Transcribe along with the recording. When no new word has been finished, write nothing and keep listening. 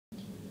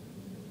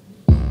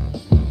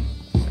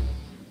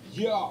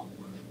Yo.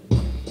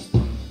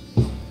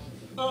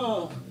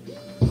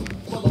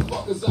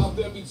 Motherfuckers out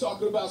there be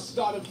talking about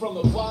starting from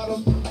the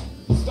bottom,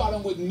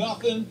 starting with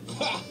nothing.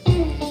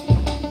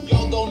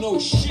 Y'all don't know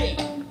shit.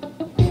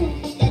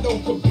 That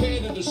don't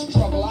compare to the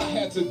struggle I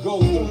had to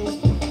go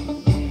through.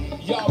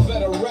 Y'all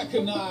better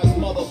recognize,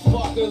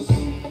 motherfuckers.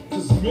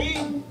 Cause me,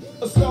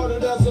 I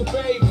started as a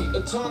baby,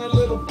 a tiny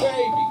little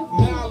baby.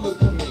 Now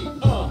look at me,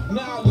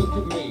 now look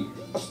at me.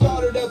 I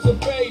started as a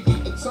baby,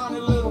 a tiny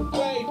little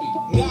baby.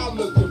 Now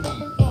look at me,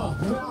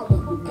 now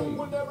look at me.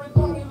 When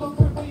everybody look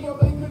at me, yo,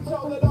 they can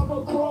tell that I'm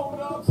a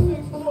grown-up.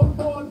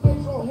 6'1",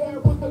 facial hair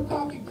with the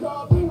coffee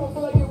cup. People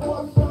saying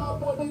what's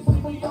up when they see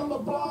me on the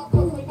block.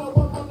 Cause they know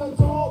I'm an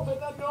adult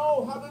and I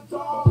know how to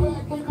talk.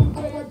 Back in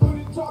the day I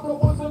couldn't talk, I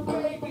was a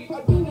baby.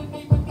 I didn't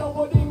even know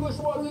what English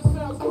was, it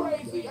sounds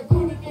crazy. I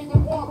couldn't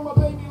even walk, my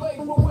baby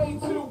legs were way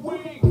too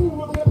weak.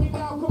 Look at me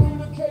now,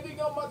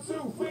 communicating on my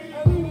 2 feet.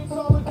 And eating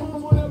solid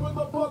foods whenever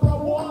the fuck I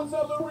want.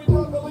 Celery,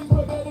 broccoli,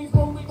 spaghetti,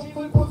 smoked cheese,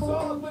 and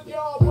croissants. But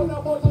y'all, when I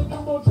was a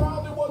newborn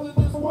child, it wasn't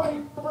this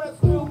way.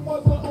 Breast milk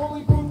was the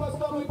only food my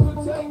stomach could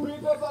take.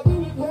 Because I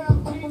didn't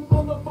have teeth,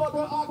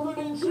 motherfucker, I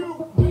couldn't chew.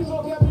 Bitch,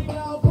 look at me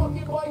now,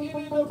 fucking biting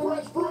into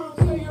fresh fruit.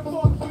 Saying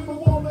fuck you to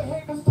all the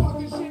haters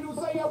talking shit who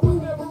say I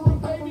was never a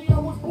baby, I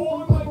was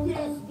born like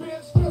this,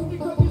 bitch. Just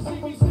because you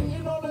see me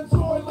sitting on a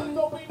toilet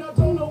don't mean I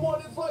don't know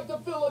what it's like to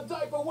fill a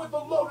diaper with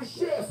a load of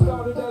shit. I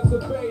started as a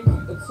baby,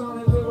 a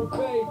tiny little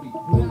baby.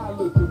 Now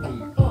look at me,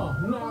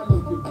 now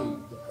look at me.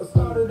 I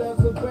started as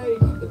a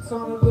baby, a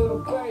tiny little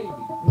baby.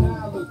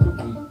 Now look at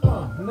me,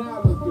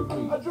 now look at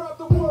me. I drive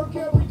to work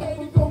every day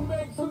to go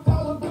make some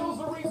dollar bills.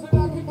 The reason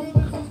I can do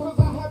this is cause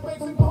I have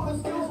basic motor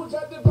skills, which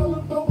I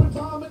developed over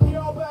time. And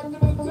y'all back in the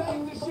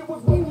day, this shit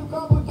was way too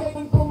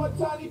complicated for my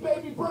tiny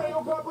baby brain.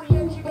 No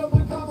comprehension of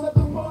the concept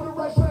of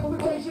motorized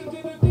transportation.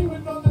 Didn't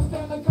even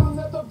understand the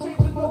concept of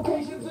changing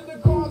locations in the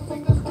car.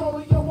 Sing the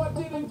story, yo, I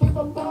didn't give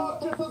a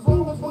fuck. Just as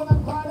long as when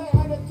I'm crying I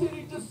had a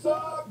titty to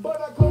suck. But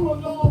I come a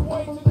long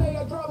way today,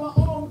 I drive my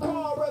own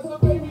car. As a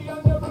baby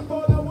I never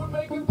thought I would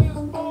make it this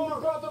far.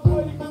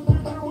 Contemplating the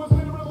future was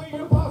literally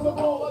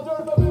impossible. A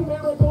dearth of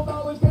empirical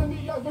knowledge can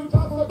be a huge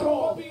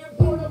obstacle. But being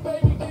born a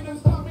baby didn't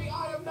stop me,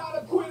 I am not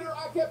a quitter.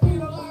 I kept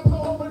being alive,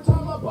 so over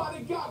time my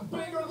body got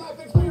bigger. Life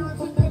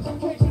experience and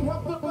education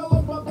helped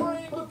develop my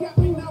brain. Look at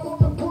me now,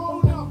 I'm a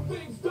grown up,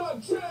 things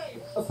done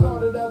change. I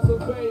started as a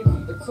baby,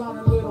 a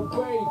tiny little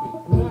baby.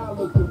 Now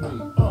look at me,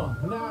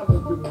 now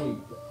look at me.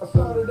 I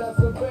started as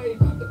a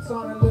baby, a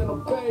tiny little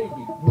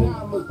baby.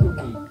 Now look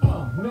at me,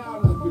 now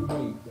look at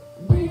me.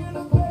 Being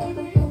a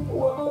baby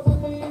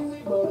wasn't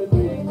easy, but it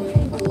made me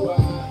who I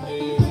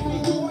am.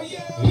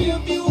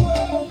 If you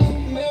were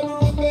never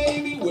a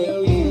baby,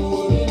 well you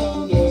wouldn't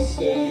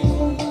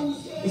understand.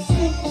 It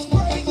seems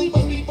crazy,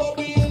 but before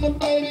being a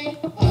baby,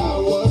 I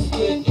was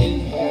split in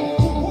half.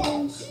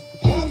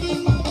 Half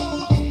in my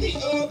mom, the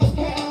other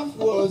half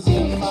was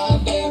in my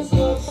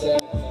dancer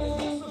set.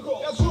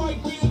 That's right,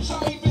 bitch, I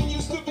even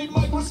used to be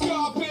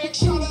microscopic.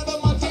 Shot out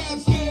of my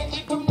dad's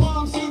dick into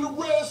mom's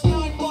uterus.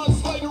 9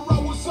 months later, I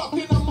was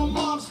sucking on my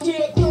mom's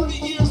tit. 30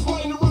 years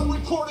later, I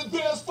recorded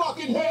this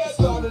fucking hit.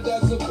 Started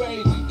as a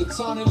baby, a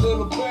tiny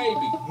little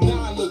baby.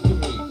 Now look at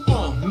me,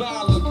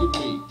 now look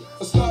at me.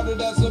 I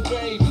started as a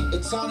baby, a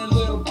tiny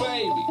little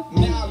baby.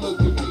 Now look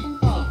at me,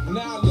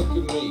 now look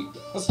at me.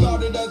 I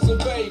started as a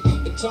baby,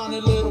 a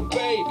tiny little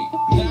baby.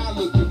 Now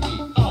look at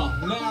me,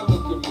 now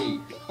look at me.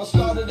 I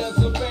started as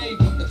a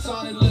baby, a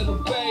tiny little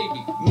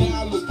baby.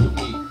 Now look at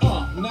me,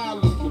 now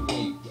look at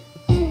me.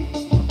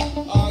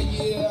 Oh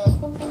yeah,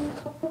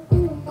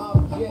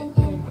 I'm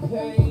getting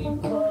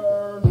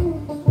paper.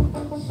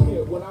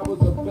 Shit, when I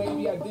was a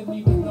baby, I didn't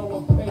even know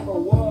what paper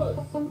was.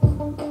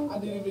 I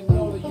didn't even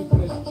know that you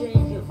could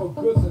exchange it for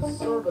goods and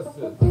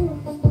services.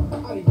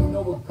 I didn't even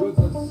know what goods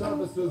and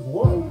services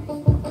were.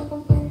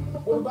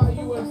 What about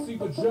you, MC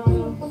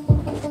Vagina?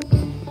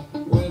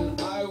 When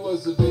I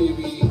was a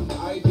baby,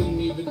 I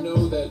didn't even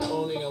know that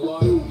owning a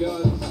lot of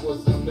guns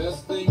was the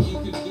best thing you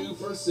could do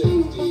for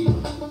safety.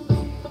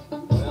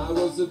 When I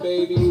was a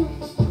baby,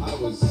 I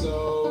was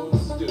so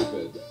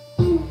stupid.